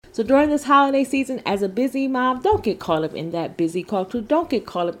So during this holiday season, as a busy mom, don't get caught up in that busy culture. Don't get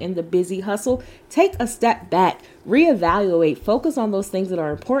caught up in the busy hustle. Take a step back, reevaluate, focus on those things that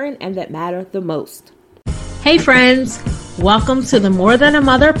are important and that matter the most. Hey friends, welcome to the More Than a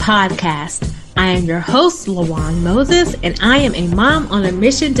Mother podcast. I am your host, LaJuan Moses, and I am a mom on a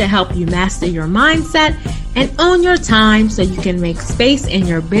mission to help you master your mindset and own your time so you can make space in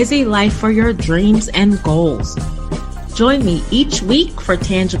your busy life for your dreams and goals. Join me each week for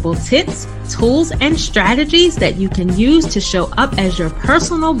tangible tips, tools, and strategies that you can use to show up as your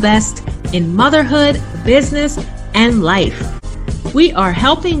personal best in motherhood, business, and life. We are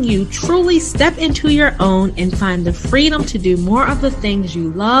helping you truly step into your own and find the freedom to do more of the things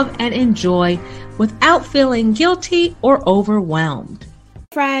you love and enjoy without feeling guilty or overwhelmed.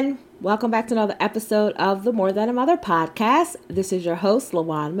 Friend, welcome back to another episode of the More Than a Mother podcast. This is your host,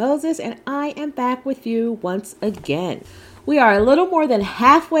 LaJuan Moses, and I am back with you once again. We are a little more than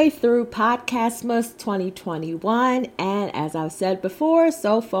halfway through Podcastmas 2021, and as I've said before,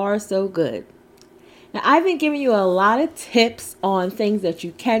 so far so good. Now, I've been giving you a lot of tips on things that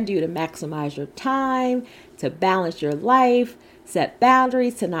you can do to maximize your time, to balance your life, set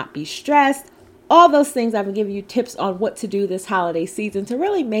boundaries, to not be stressed. All those things I've been giving you tips on what to do this holiday season to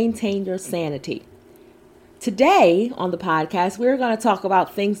really maintain your sanity. Today on the podcast, we're going to talk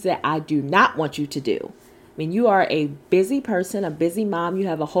about things that I do not want you to do. I mean, you are a busy person, a busy mom. You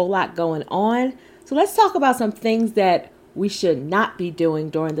have a whole lot going on. So let's talk about some things that we should not be doing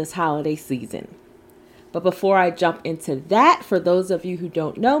during this holiday season. But before I jump into that, for those of you who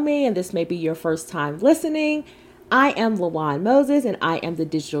don't know me, and this may be your first time listening, I am LaJuan Moses, and I am the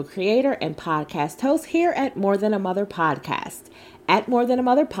digital creator and podcast host here at More Than a Mother podcast. At More Than a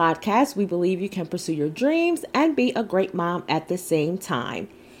Mother podcast, we believe you can pursue your dreams and be a great mom at the same time.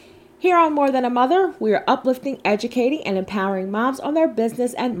 Here on More Than a Mother, we are uplifting, educating, and empowering moms on their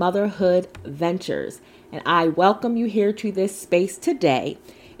business and motherhood ventures. And I welcome you here to this space today.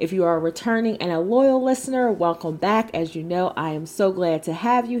 If you are returning and a loyal listener, welcome back. As you know, I am so glad to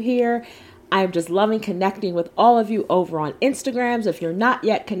have you here. I am just loving connecting with all of you over on Instagram. So if you're not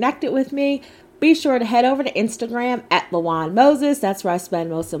yet connected with me, be sure to head over to Instagram at LaJuan Moses. That's where I spend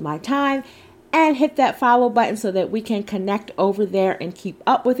most of my time. And hit that follow button so that we can connect over there and keep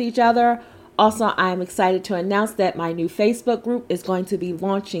up with each other. Also, I am excited to announce that my new Facebook group is going to be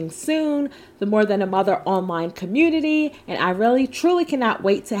launching soon, the More Than a Mother online community, and I really, truly cannot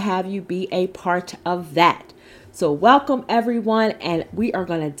wait to have you be a part of that. So welcome everyone, and we are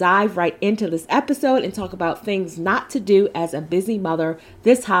going to dive right into this episode and talk about things not to do as a busy mother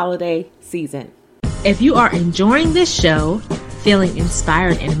this holiday season. If you are enjoying this show, feeling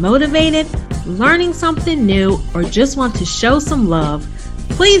inspired and motivated, learning something new, or just want to show some love,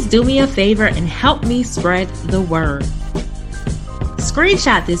 please do me a favor and help me spread the word.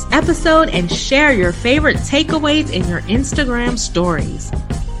 Screenshot this episode and share your favorite takeaways in your Instagram stories.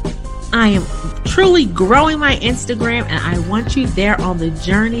 I am truly growing my Instagram and I want you there on the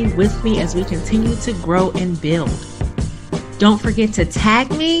journey with me as we continue to grow and build. Don't forget to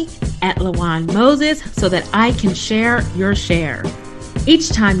tag me at LaJuan Moses so that I can share your share. Each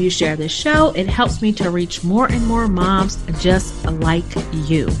time you share this show, it helps me to reach more and more moms just like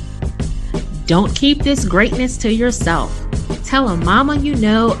you. Don't keep this greatness to yourself. Tell a mama you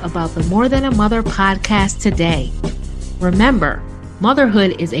know about the More Than a Mother podcast today. Remember,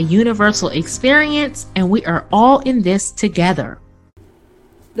 motherhood is a universal experience and we are all in this together.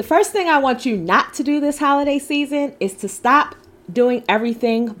 The first thing I want you not to do this holiday season is to stop doing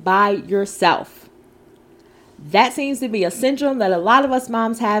everything by yourself. That seems to be a syndrome that a lot of us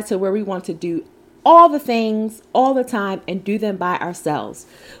moms have, to where we want to do all the things all the time and do them by ourselves.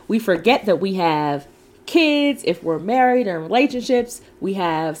 We forget that we have kids, if we're married or in relationships, we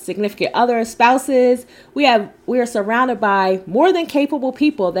have significant other spouses. We are surrounded by more than capable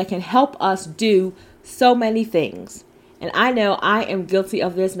people that can help us do so many things. And I know I am guilty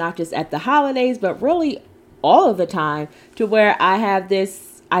of this, not just at the holidays, but really all of the time, to where I have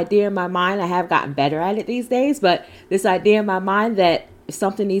this idea in my mind. I have gotten better at it these days, but this idea in my mind that if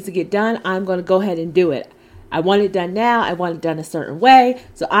something needs to get done, I'm going to go ahead and do it. I want it done now. I want it done a certain way.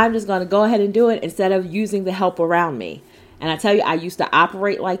 So I'm just going to go ahead and do it instead of using the help around me. And I tell you, I used to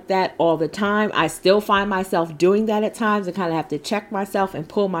operate like that all the time. I still find myself doing that at times and kind of have to check myself and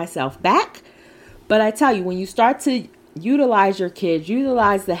pull myself back. But I tell you, when you start to utilize your kids,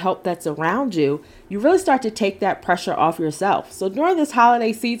 utilize the help that's around you, you really start to take that pressure off yourself. So during this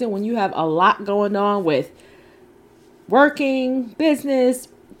holiday season, when you have a lot going on with working, business,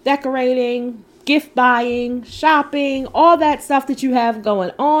 decorating, gift buying, shopping, all that stuff that you have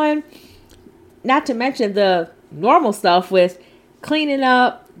going on, not to mention the normal stuff with cleaning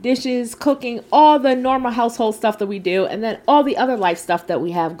up, dishes, cooking, all the normal household stuff that we do, and then all the other life stuff that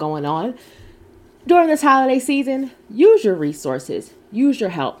we have going on. During this holiday season, use your resources. Use your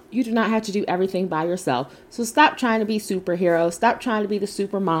help. You do not have to do everything by yourself. So stop trying to be superhero. Stop trying to be the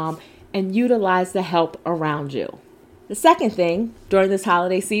super mom and utilize the help around you. The second thing during this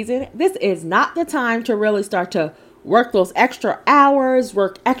holiday season, this is not the time to really start to work those extra hours,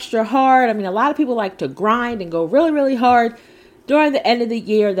 work extra hard. I mean, a lot of people like to grind and go really, really hard during the end of the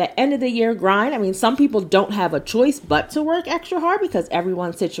year, that end of the year grind. I mean, some people don't have a choice but to work extra hard because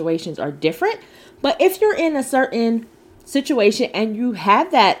everyone's situations are different. But if you're in a certain situation and you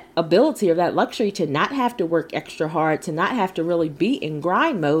have that ability or that luxury to not have to work extra hard, to not have to really be in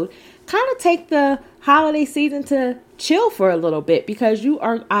grind mode, kind of take the holiday season to chill for a little bit, because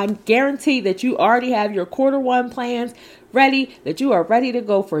I guarantee that you already have your Q1 plans ready, that you are ready to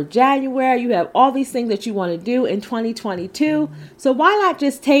go for January. You have all these things that you want to do in 2022. So why not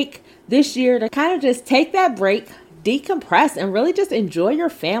just take this year to kind of just take that break, decompress, and really just enjoy your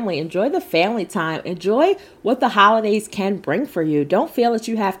family, enjoy the family time, enjoy what the holidays can bring for you. Don't feel that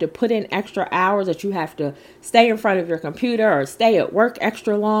you have to put in extra hours, that you have to stay in front of your computer or stay at work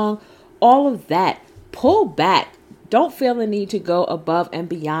extra long. All of that. Pull back. Don't feel the need to go above and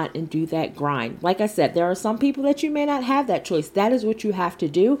beyond and do that grind. Like I said, there are some people that you may not have that choice. That is what you have to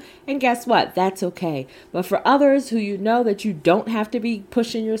do. And guess what? That's okay. But for others who you know that you don't have to be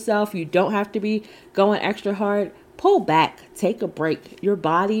pushing yourself, you don't have to be going extra hard, pull back, take a break. Your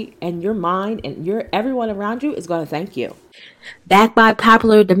body and your mind and everyone around you is going to thank you. Backed by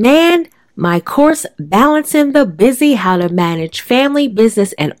popular demand, my course, Balancing the Busy, How to Manage Family,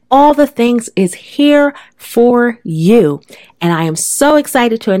 Business, and All the Things is here for you. And I am so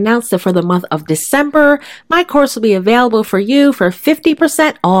excited to announce that for the month of December, my course will be available for you for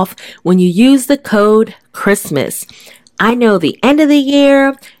 50% off when you use the code Christmas. I know the end of the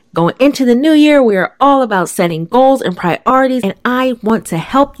year, going into the new year, we are all about setting goals and priorities, and I want to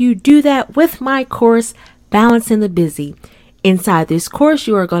help you do that with my course, Balancing the Busy. Inside this course,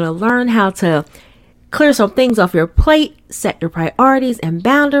 you are going to learn how to clear some things off your plate, set your priorities and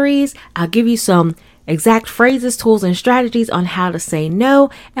boundaries. I'll give you some exact phrases, tools, and strategies on how to say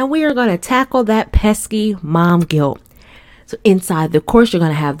no, and we are going to tackle that pesky mom guilt. So inside the course, you're going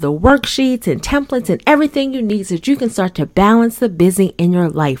to have the worksheets and templates and everything you need so that you can start to balance the busy in your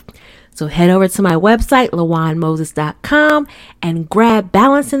life. So head over to my website, LajuanMoses.com, and grab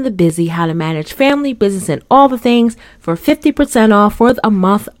Balancing the Busy, How to Manage Family, Business, and All the Things for 50% off for the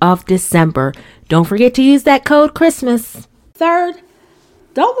month of December. Don't forget to use that code Christmas. Third,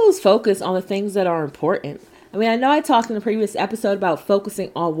 don't lose focus on the things that are important. I mean, I know I talked in the previous episode about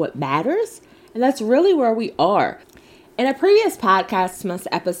focusing on what matters, and that's really where we are. In a previous podcast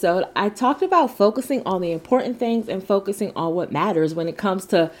episode, I talked about focusing on the important things and focusing on what matters when it comes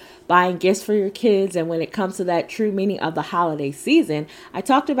to buying gifts for your kids and when it comes to that true meaning of the holiday season. I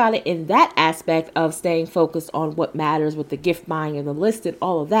talked about it in that aspect of staying focused on what matters with the gift buying and the list and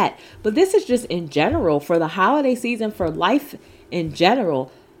all of that. But this is just in general for the holiday season, for life in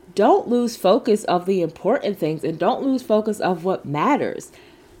general. Don't lose focus of the important things and don't lose focus of what matters.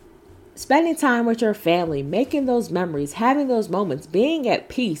 Spending time with your family, making those memories, having those moments, being at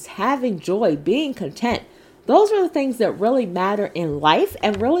peace, having joy, being content. Those are the things that really matter in life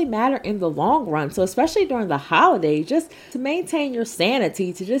and really matter in the long run. So especially during the holidays, just to maintain your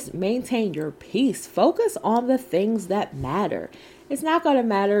sanity, to just maintain your peace, focus on the things that matter. It's not going to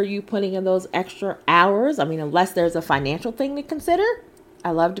matter you putting in those extra hours. I mean, unless there's a financial thing to consider.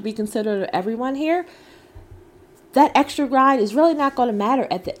 I love to be considerate of everyone here. That extra grind is really not going to matter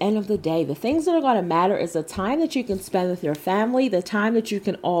at the end of the day. The things that are going to matter is the time that you can spend with your family, the time that you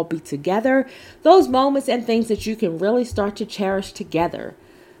can all be together, those moments and things that you can really start to cherish together.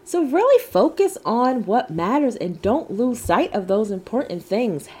 So really focus on what matters and don't lose sight of those important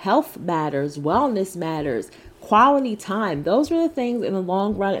things. Health matters, wellness matters, quality time. Those are the things in the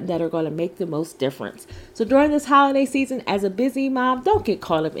long run that are going to make the most difference. So during this holiday season, as a busy mom, don't get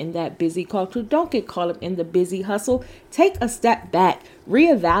caught up in that busy culture. Don't get caught up in the busy hustle. Take a step back,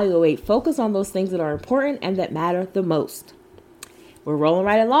 reevaluate, focus on those things that are important and that matter the most. We're rolling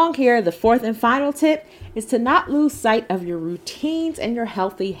right along here. The fourth and final tip is to not lose sight of your routines and your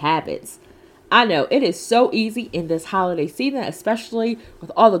healthy habits. I know it is so easy in this holiday season, especially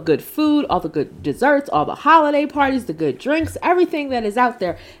with all the good food, all the good desserts, all the holiday parties, the good drinks, everything that is out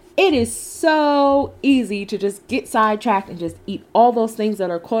there. It is so easy to just get sidetracked and just eat all those things that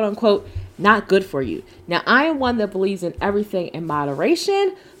are quote unquote not good for you. Now, I am one that believes in everything in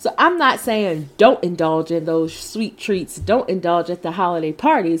moderation, so I'm not saying don't indulge in those sweet treats, don't indulge at the holiday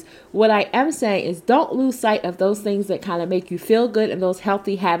parties. What I am saying is don't lose sight of those things that kind of make you feel good and those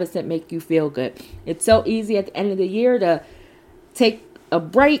healthy habits that make you feel good. It's so easy at the end of the year to take a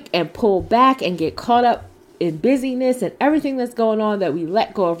break and pull back and get caught up in busyness and everything that's going on, that we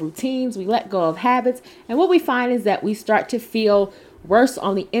let go of routines, we let go of habits. And what we find is that we start to feel worse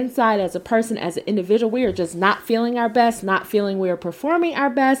on the inside as a person, as an individual. We are just not feeling our best, not feeling we are performing our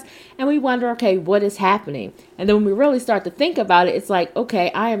best. And we wonder, okay, what is happening? And then when we really start to think about it, it's like,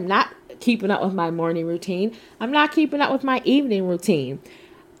 okay, I am not keeping up with my morning routine. I'm not keeping up with my evening routine.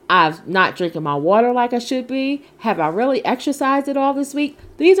 I've not drinking my water like I should be. Have I really exercised at all this week?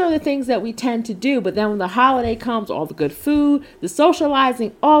 These are the things that we tend to do. But then when the holiday comes, all the good food, the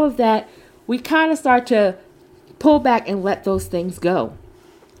socializing, all of that, we kind of start to pull back and let those things go.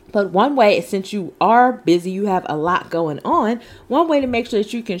 But one way, since you are busy, you have a lot going on, one way to make sure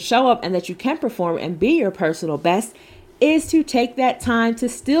that you can show up and that you can perform and be your personal best is to take that time to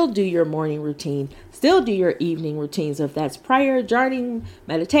still do your morning routine, still do your evening routines. So if that's prayer, journaling,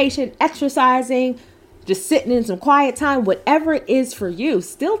 meditation, exercising, just sitting in some quiet time, whatever it is for you,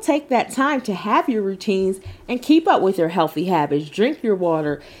 still take that time to have your routines and keep up with your healthy habits. Drink your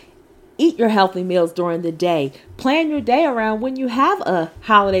water, eat your healthy meals during the day. Plan your day around when you have a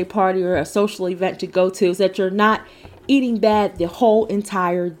holiday party or a social event to go to so that you're not eating bad the whole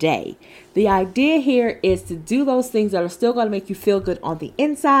entire day. The idea here is to do those things that are still going to make you feel good on the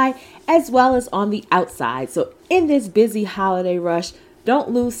inside as well as on the outside. So in this busy holiday rush, don't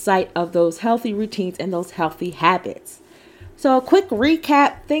lose sight of those healthy routines and those healthy habits. So a quick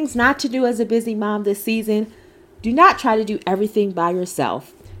recap, things not to do as a busy mom this season. Do not try to do everything by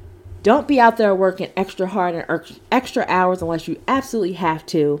yourself. Don't be out there working extra hard and extra hours unless you absolutely have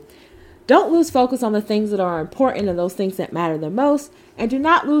to. Don't lose focus on the things that are important and those things that matter the most. And do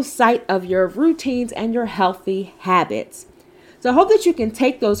not lose sight of your routines and your healthy habits. So I hope that you can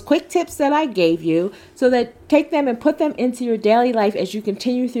take those quick tips that I gave you, so that take them and put them into your daily life as you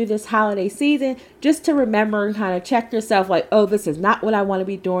continue through this holiday season, just to remember and kind of check yourself like, oh, this is not what I want to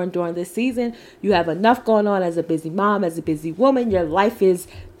be doing during this season. You have enough going on as a busy mom, as a busy woman. Your life is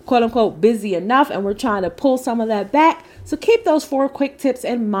quote unquote busy enough, and we're trying to pull some of that back. So keep those 4 quick tips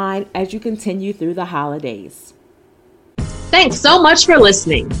in mind as you continue through the holidays. Thanks so much for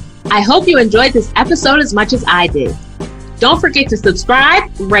listening. I hope you enjoyed this episode as much as I did. Don't forget to subscribe,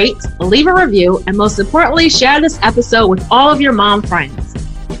 rate, leave a review, and most importantly, share this episode with all of your mom friends.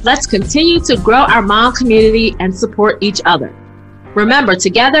 Let's continue to grow our mom community and support each other. Remember,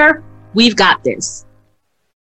 together, we've got this.